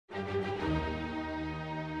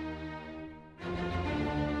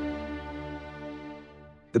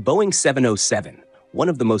The Boeing 707, one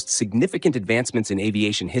of the most significant advancements in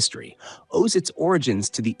aviation history, owes its origins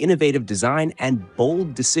to the innovative design and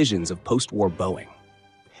bold decisions of post-war Boeing.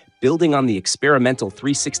 Building on the experimental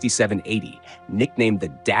 367-80, nicknamed the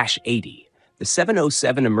Dash 80, the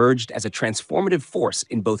 707 emerged as a transformative force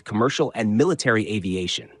in both commercial and military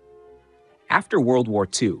aviation. After World War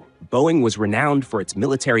II, Boeing was renowned for its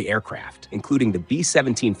military aircraft, including the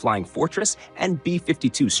B-17 Flying Fortress and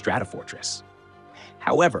B-52 Stratofortress.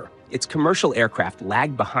 However, its commercial aircraft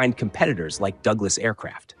lagged behind competitors like Douglas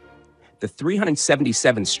Aircraft. The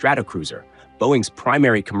 377 Stratocruiser, Boeing's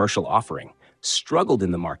primary commercial offering, struggled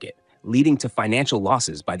in the market, leading to financial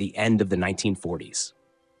losses by the end of the 1940s.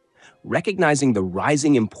 Recognizing the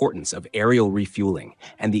rising importance of aerial refueling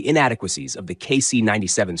and the inadequacies of the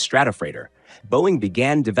KC-97 Stratofreighter, Boeing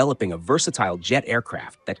began developing a versatile jet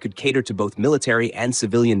aircraft that could cater to both military and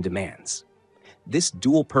civilian demands. This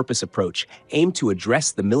dual-purpose approach aimed to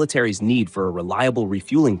address the military's need for a reliable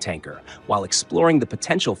refueling tanker while exploring the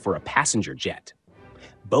potential for a passenger jet.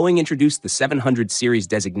 Boeing introduced the 700 series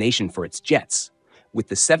designation for its jets, with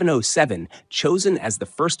the 707 chosen as the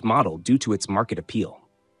first model due to its market appeal.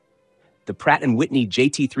 The Pratt & Whitney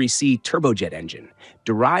JT3C turbojet engine,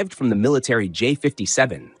 derived from the military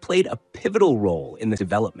J57, played a pivotal role in the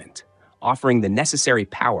development, offering the necessary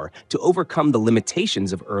power to overcome the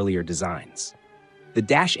limitations of earlier designs. The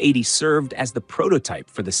Dash 80 served as the prototype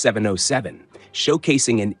for the 707,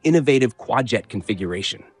 showcasing an innovative quadjet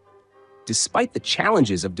configuration. Despite the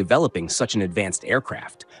challenges of developing such an advanced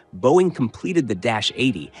aircraft, Boeing completed the Dash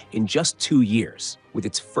 80 in just 2 years, with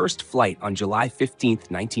its first flight on July 15,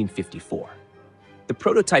 1954. The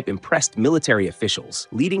prototype impressed military officials,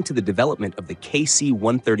 leading to the development of the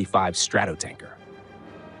KC-135 Stratotanker.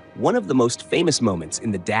 One of the most famous moments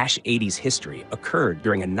in the Dash 80's history occurred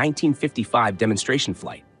during a 1955 demonstration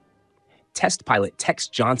flight. Test pilot Tex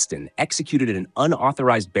Johnston executed an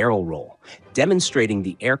unauthorized barrel roll, demonstrating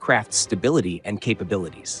the aircraft's stability and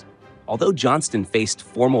capabilities. Although Johnston faced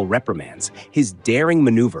formal reprimands, his daring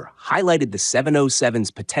maneuver highlighted the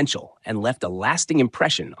 707's potential and left a lasting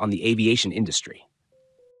impression on the aviation industry.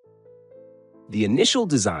 The initial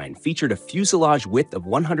design featured a fuselage width of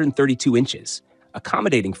 132 inches,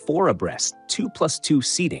 accommodating 4 abreast, 2+2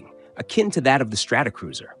 seating, akin to that of the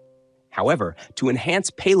Stratocruiser. However, to enhance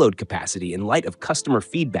payload capacity in light of customer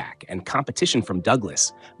feedback and competition from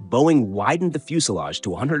Douglas, Boeing widened the fuselage to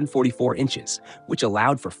 144 inches, which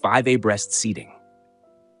allowed for 5 abreast seating.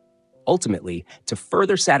 Ultimately, to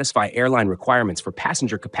further satisfy airline requirements for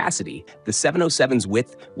passenger capacity, the 707's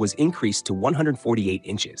width was increased to 148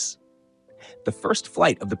 inches. The first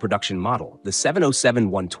flight of the production model, the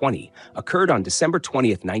 707-120, occurred on December 20,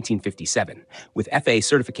 1957, with FAA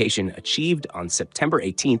certification achieved on September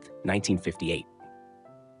 18, 1958.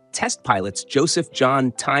 Test pilots Joseph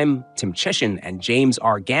John Time Timcheshin and James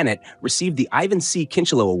R. Gannett received the Ivan C.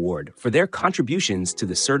 Kincheloe Award for their contributions to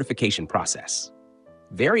the certification process.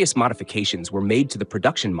 Various modifications were made to the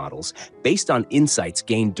production models based on insights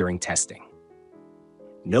gained during testing.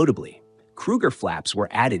 Notably, Kruger flaps were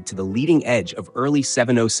added to the leading edge of early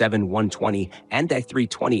 707-120 and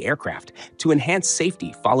A320 aircraft to enhance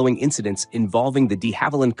safety following incidents involving the de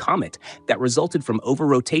Havilland Comet that resulted from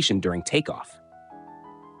over-rotation during takeoff.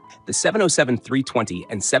 The 707-320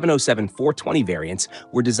 and 707-420 variants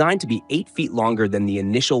were designed to be 8 feet longer than the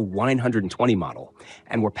initial 920 model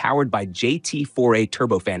and were powered by JT4A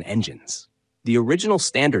turbofan engines. The original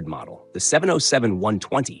standard model, the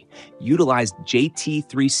 707-120, utilized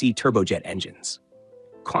JT3C turbojet engines.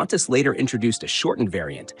 Qantas later introduced a shortened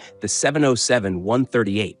variant, the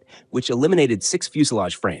 707-138, which eliminated 6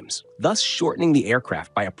 fuselage frames, thus shortening the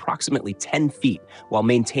aircraft by approximately 10 feet while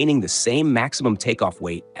maintaining the same maximum takeoff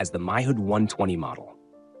weight as the Maiden 120 model.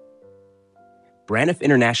 Braniff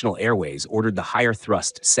International Airways ordered the higher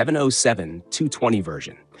thrust 707-220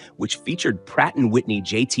 version, which featured Pratt & Whitney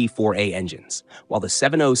JT4A engines, while the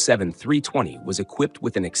 707-320 was equipped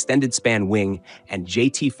with an extended span wing and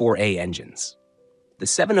JT4A engines. The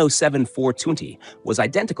 707-420 was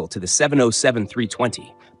identical to the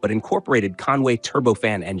 707-320, but incorporated Conway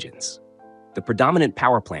turbofan engines. The predominant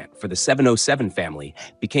power plant for the 707 family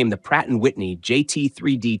became the Pratt & Whitney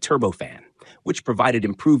JT3D turbofan, which provided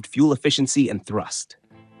improved fuel efficiency and thrust.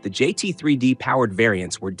 The JT3D powered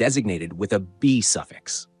variants were designated with a B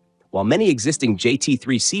suffix. While many existing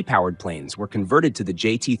JT3C powered planes were converted to the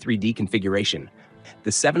JT3D configuration,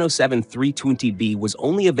 the 707-320B was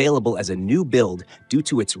only available as a new build due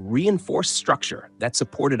to its reinforced structure that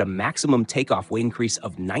supported a maximum takeoff weight increase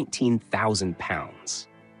of 19,000 pounds.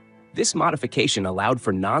 This modification allowed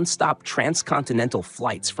for non-stop transcontinental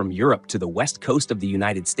flights from Europe to the west coast of the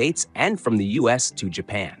United States and from the US to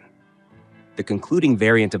Japan. The concluding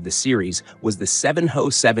variant of the series was the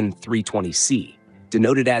 707-320C,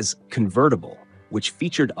 denoted as convertible, which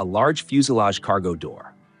featured a large fuselage cargo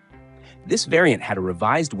door. This variant had a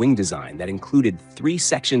revised wing design that included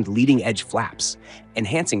 3-sectioned leading-edge flaps,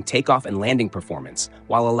 enhancing takeoff and landing performance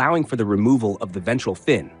while allowing for the removal of the ventral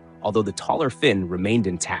fin, although the taller fin remained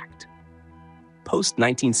intact.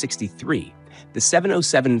 Post-1963, the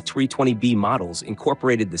 707-320B models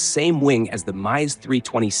incorporated the same wing as the MI's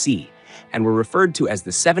 320C and were referred to as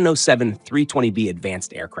the 707-320B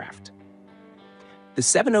Advanced Aircraft. The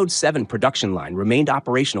 707 production line remained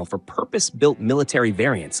operational for purpose-built military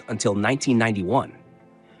variants until 1991,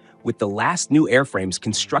 with the last new airframes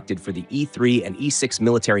constructed for the E-3 and E-6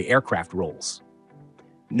 military aircraft roles.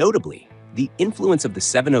 Notably, the influence of the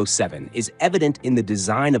 707 is evident in the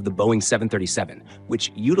design of the Boeing 737,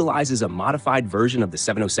 which utilizes a modified version of the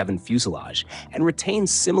 707 fuselage and retains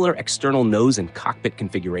similar external nose and cockpit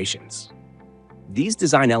configurations. These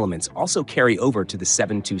design elements also carry over to the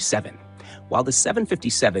 727, while the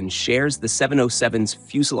 757 shares the 707's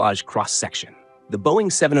fuselage cross-section. The Boeing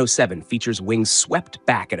 707 features wings swept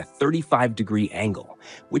back at a 35-degree angle,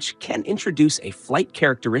 which can introduce a flight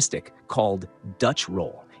characteristic called Dutch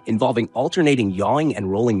roll, involving alternating yawing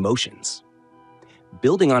and rolling motions.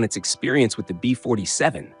 Building on its experience with the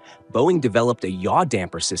B-47, Boeing developed a yaw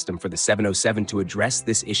damper system for the 707 to address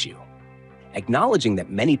this issue. Acknowledging that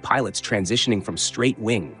many pilots transitioning from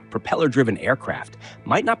straight-wing, propeller-driven aircraft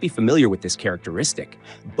might not be familiar with this characteristic,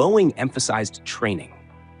 Boeing emphasized training.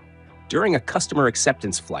 During a customer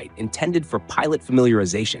acceptance flight intended for pilot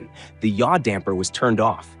familiarization, the yaw damper was turned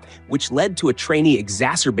off, which led to a trainee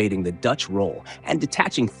exacerbating the Dutch roll and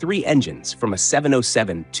detaching 3 engines from a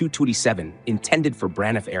 707-227 intended for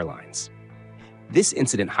Braniff Airlines. This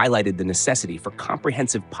incident highlighted the necessity for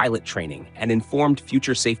comprehensive pilot training and informed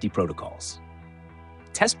future safety protocols.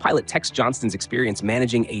 Test pilot Tex Johnston's experience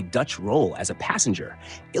managing a Dutch roll as a passenger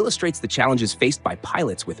illustrates the challenges faced by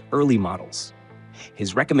pilots with early models.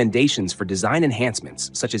 His recommendations for design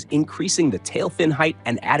enhancements, such as increasing the tail fin height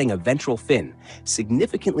and adding a ventral fin,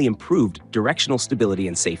 significantly improved directional stability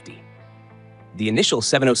and safety. The initial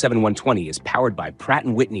 707-120 is powered by Pratt &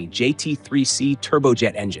 Whitney JT3C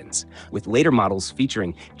turbojet engines, with later models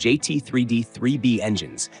featuring JT3D-3B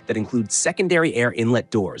engines that include secondary air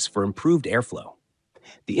inlet doors for improved airflow.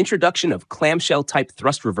 The introduction of clamshell-type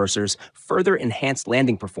thrust reversers further enhanced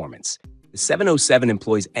landing performance. The 707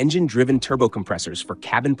 employs engine-driven turbocompressors for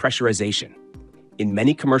cabin pressurization. In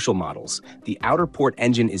many commercial models, the outer port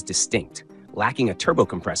engine is distinct, lacking a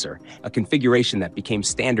turbocompressor, a configuration that became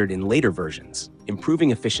standard in later versions,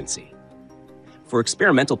 improving efficiency. For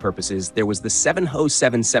experimental purposes, there was the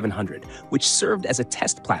 707-700, which served as a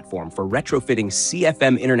test platform for retrofitting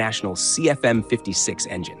CFM International CFM56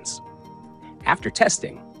 engines. After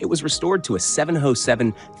testing, it was restored to a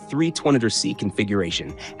 707-320C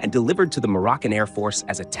configuration and delivered to the Moroccan Air Force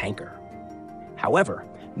as a tanker. However,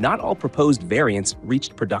 not all proposed variants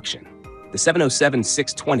reached production. The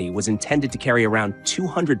 707-620 was intended to carry around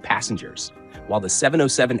 200 passengers, while the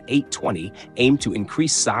 707-820 aimed to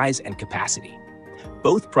increase size and capacity.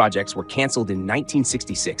 Both projects were canceled in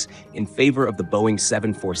 1966 in favor of the Boeing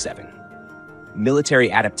 747.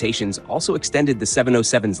 Military adaptations also extended the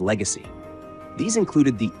 707's legacy. These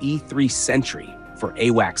included the E-3 Sentry for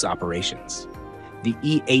AWACS operations, the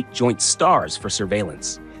E-8 Joint Stars for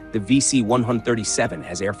surveillance, the VC-137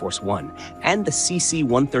 as Air Force One, and the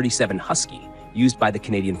CC-137 Husky used by the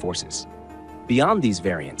Canadian Forces. Beyond these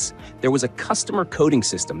variants, there was a customer coding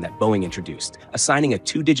system that Boeing introduced, assigning a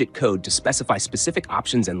 2-digit code to specify specific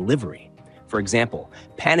options and livery. For example,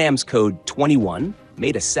 Pan Am's code 21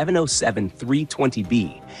 made a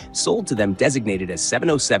 707-320B, sold to them designated as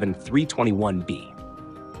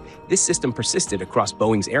 707-321B. This system persisted across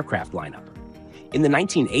Boeing's aircraft lineup. In the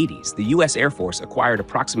 1980s, the U.S. Air Force acquired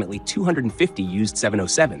approximately 250 used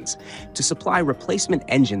 707s to supply replacement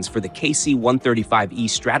engines for the KC-135E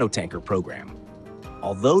Stratotanker program.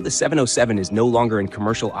 Although the 707 is no longer in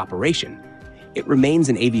commercial operation, it remains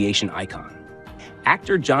an aviation icon.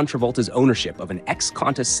 Actor John Travolta's ownership of an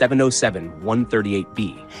ex-Qantas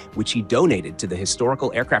 707-138B, which he donated to the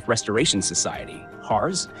Historical Aircraft Restoration Society,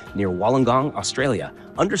 HARS, near Wollongong, Australia,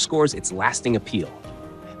 underscores its lasting appeal.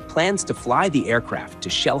 Plans to fly the aircraft to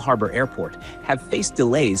Shell Harbour Airport have faced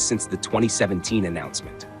delays since the 2017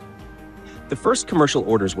 announcement. The first commercial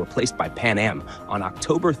orders were placed by Pan Am on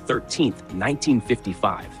October 13,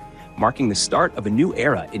 1955, marking the start of a new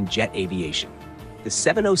era in jet aviation. The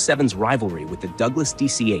 707's rivalry with the Douglas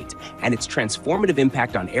DC-8 and its transformative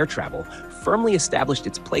impact on air travel firmly established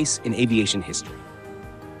its place in aviation history.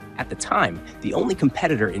 At the time, the only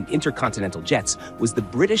competitor in intercontinental jets was the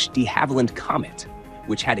British de Havilland Comet,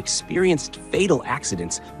 which had experienced fatal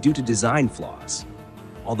accidents due to design flaws.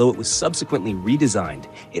 Although it was subsequently redesigned,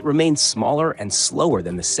 it remained smaller and slower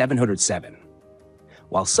than the 707.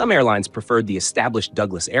 While some airlines preferred the established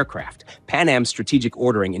Douglas aircraft, Pan Am's strategic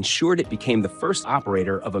ordering ensured it became the first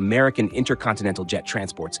operator of American intercontinental jet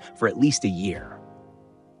transports for at least a year.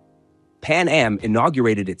 Pan Am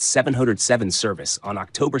inaugurated its 707 service on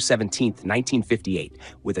October 17, 1958,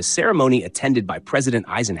 with a ceremony attended by President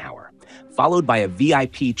Eisenhower, followed by a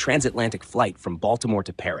VIP transatlantic flight from Baltimore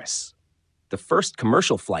to Paris. The first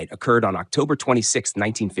commercial flight occurred on October 26,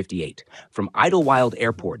 1958, from Idlewild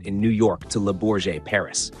Airport in New York to Le Bourget,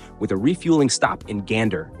 Paris, with a refueling stop in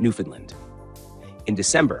Gander, Newfoundland. In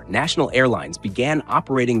December, National Airlines began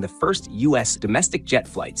operating the first U.S. domestic jet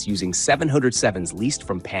flights using 707s leased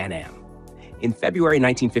from Pan Am. In February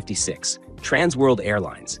 1956, Trans World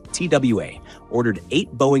Airlines, TWA, ordered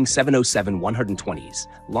 8 Boeing 707-120s,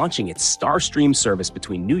 launching its Starstream service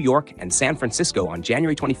between New York and San Francisco on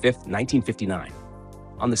January 25, 1959.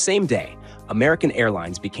 On the same day, American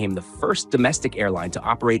Airlines became the first domestic airline to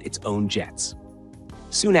operate its own jets.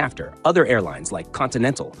 Soon after, other airlines like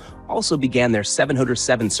Continental also began their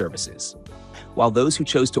 707 services, while those who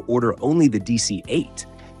chose to order only the DC-8,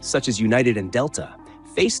 such as United and Delta,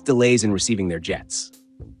 faced delays in receiving their jets.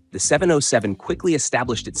 The 707 quickly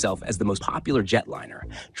established itself as the most popular jetliner,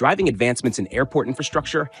 driving advancements in airport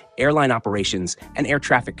infrastructure, airline operations, and air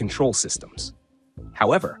traffic control systems.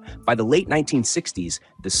 However, by the late 1960s,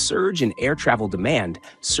 the surge in air travel demand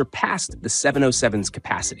surpassed the 707's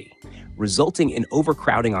capacity, resulting in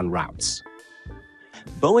overcrowding on routes.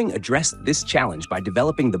 Boeing addressed this challenge by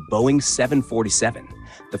developing the Boeing 747,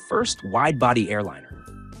 the first wide-body airliner.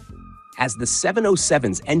 As the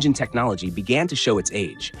 707's engine technology began to show its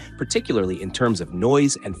age, particularly in terms of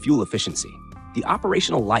noise and fuel efficiency, the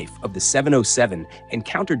operational life of the 707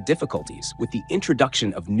 encountered difficulties with the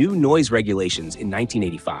introduction of new noise regulations in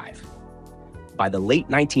 1985. By the late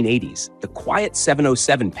 1980s, the Quiet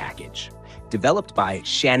 707 package, developed by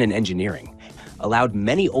Shannon Engineering, allowed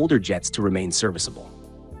many older jets to remain serviceable.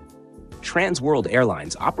 Trans World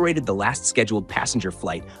Airlines operated the last scheduled passenger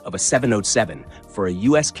flight of a 707 for a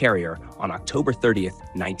U.S. carrier on October 30,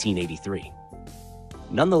 1983.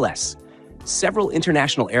 Nonetheless, several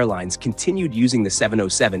international airlines continued using the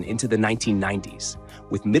 707 into the 1990s,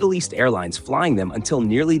 with Middle East airlines flying them until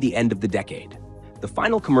nearly the end of the decade. The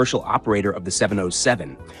final commercial operator of the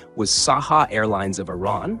 707 was Saha Airlines of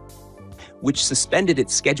Iran, which suspended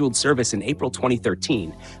its scheduled service in April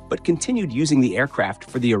 2013, but continued using the aircraft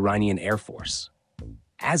for the Iranian Air Force.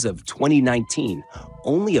 As of 2019,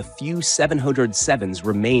 only a few 707s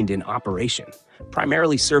remained in operation,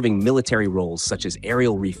 primarily serving military roles such as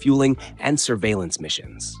aerial refueling and surveillance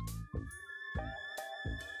missions.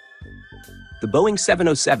 The Boeing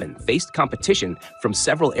 707 faced competition from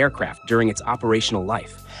several aircraft during its operational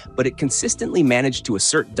life, but it consistently managed to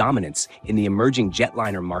assert dominance in the emerging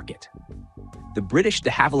jetliner market. The British de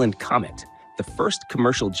Havilland Comet, the first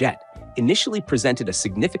commercial jet, initially presented a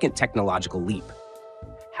significant technological leap.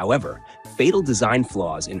 However, fatal design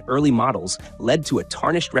flaws in early models led to a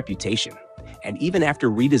tarnished reputation, and even after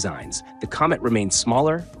redesigns, the Comet remained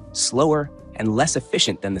smaller, slower, and less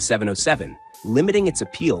efficient than the 707, limiting its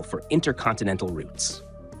appeal for intercontinental routes.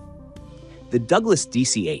 The Douglas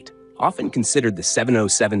DC-8, often considered the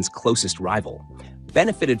 707's closest rival,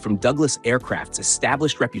 benefited from Douglas Aircraft's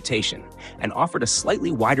established reputation and offered a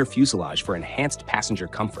slightly wider fuselage for enhanced passenger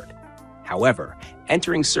comfort. However,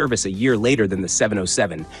 entering service a year later than the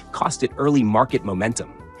 707 cost it early market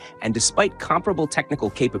momentum, and despite comparable technical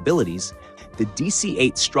capabilities, the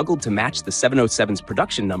DC-8 struggled to match the 707's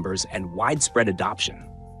production numbers and widespread adoption.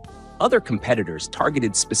 Other competitors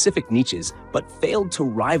targeted specific niches but failed to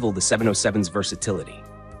rival the 707's versatility.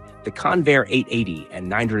 The Convair 880 and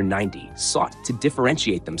 990 sought to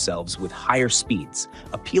differentiate themselves with higher speeds,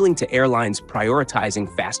 appealing to airlines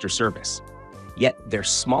prioritizing faster service. Yet their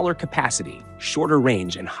smaller capacity, shorter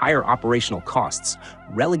range, and higher operational costs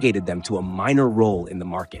relegated them to a minor role in the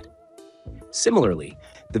market. Similarly,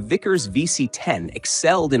 the Vickers VC-10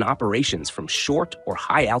 excelled in operations from short or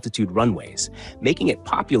high-altitude runways, making it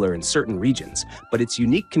popular in certain regions, but its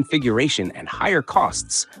unique configuration and higher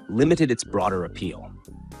costs limited its broader appeal.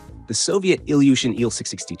 The Soviet Ilyushin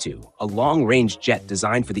Il-662, a long-range jet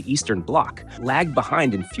designed for the Eastern Bloc, lagged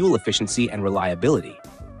behind in fuel efficiency and reliability,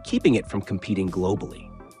 keeping it from competing globally.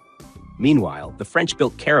 Meanwhile, the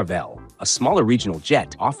French-built Caravelle, a smaller regional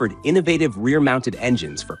jet, offered innovative rear-mounted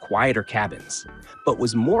engines for quieter cabins, but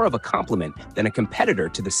was more of a complement than a competitor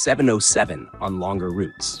to the 707 on longer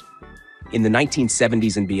routes. In the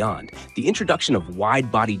 1970s and beyond, the introduction of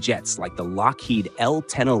wide-body jets like the Lockheed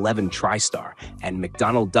L-1011 TriStar and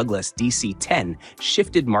McDonnell Douglas DC-10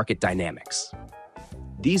 shifted market dynamics.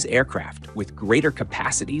 These aircraft, with greater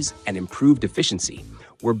capacities and improved efficiency,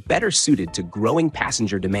 were better suited to growing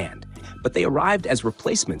passenger demand, but they arrived as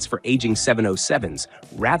replacements for aging 707s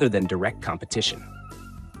rather than direct competition.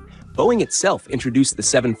 Boeing itself introduced the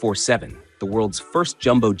 747, the world's first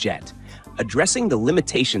jumbo jet, addressing the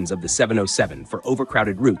limitations of the 707 for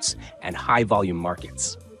overcrowded routes and high-volume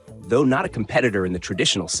markets. Though not a competitor in the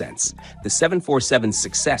traditional sense, the 747's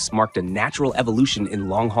success marked a natural evolution in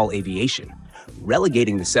long-haul aviation,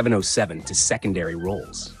 relegating the 707 to secondary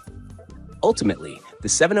roles. Ultimately, the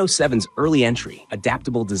 707's early entry,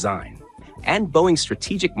 adaptable design, and Boeing's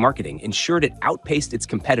strategic marketing ensured it outpaced its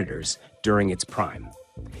competitors during its prime.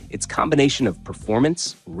 Its combination of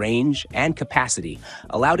performance, range, and capacity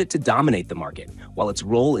allowed it to dominate the market, while its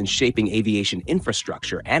role in shaping aviation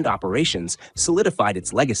infrastructure and operations solidified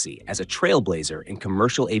its legacy as a trailblazer in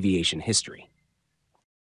commercial aviation history.